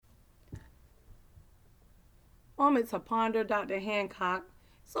Moment to ponder, Dr. Hancock.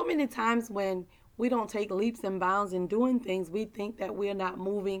 So many times when we don't take leaps and bounds in doing things, we think that we're not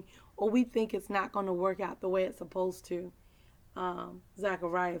moving or we think it's not going to work out the way it's supposed to.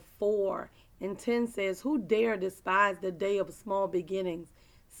 Zechariah 4:10 says, "Who dare despise the day of small beginnings,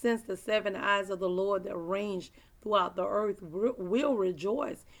 since the seven eyes of the Lord that range throughout the earth will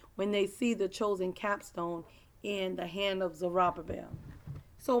rejoice when they see the chosen capstone in the hand of Zerubbabel."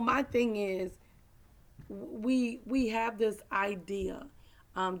 So my thing is, we have this idea.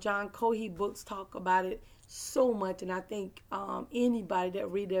 John Cohee books talk about it so much, and I think anybody that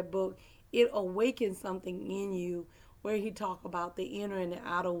read that book, it awakens something in you where he talk about the inner and the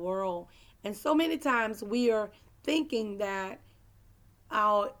outer world. And so many times we are thinking that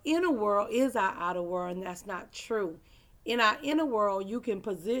our inner world is our outer world, and that's not true. In our inner world, you can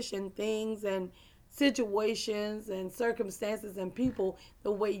position things and situations and circumstances and people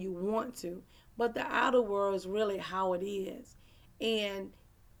the way you want to. But the outer world is really how it is. And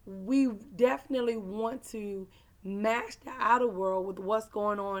we definitely want to match the outer world with what's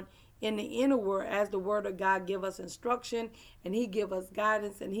going on in the inner world as the word of God give us instruction and he give us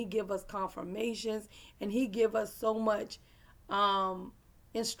guidance and he give us confirmations and he give us so much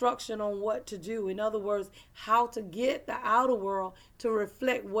instruction on what to do. In other words, how to get the outer world to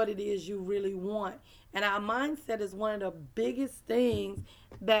reflect what it is you really want. And our mindset is one of the biggest things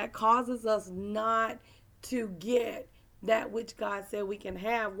that causes us not to get that which God said we can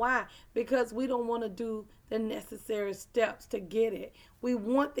have. Why? Because we don't want to do the necessary steps to get it. We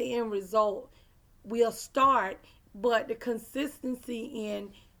want the end result. We'll start, but the consistency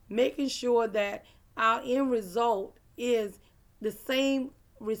in making sure that our end result is the same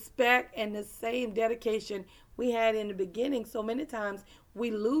respect and the same dedication we had in the beginning. So many times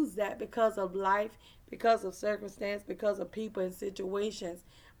we lose that because of life, because of circumstance, because of people and situations.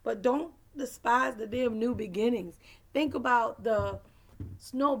 But don't despise the day of new beginnings. Think about the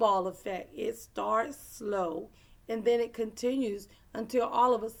snowball effect. It starts slow and then it continues until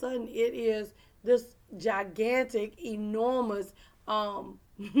all of a sudden it is this gigantic, enormous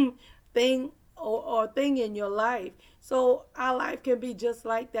thing or thing in your life. So our life can be just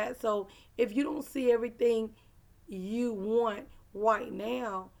like that. So if you don't see everything you want right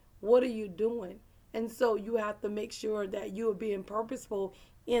now, what are you doing? And so you have to make sure that you are being purposeful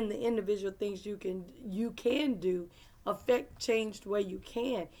in the individual things you can do, affect change where you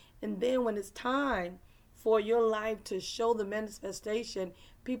can. And then when it's time for your life to show the manifestation,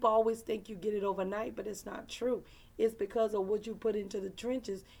 people always think you get it overnight, but it's not true. It's because of what you put into the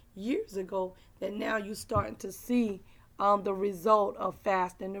trenches years ago that now you're starting to see the result of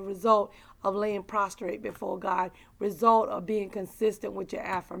fasting, the result of laying prostrate before God, result of being consistent with your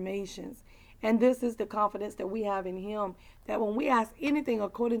affirmations. And this is the confidence that we have in him, that when we ask anything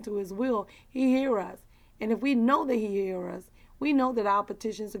according to his will, he hears us. And if we know that he hears us, we know that our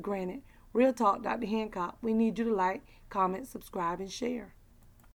petitions are granted. Real Talk, Dr. Hancock. We need you to like, comment, subscribe, and share.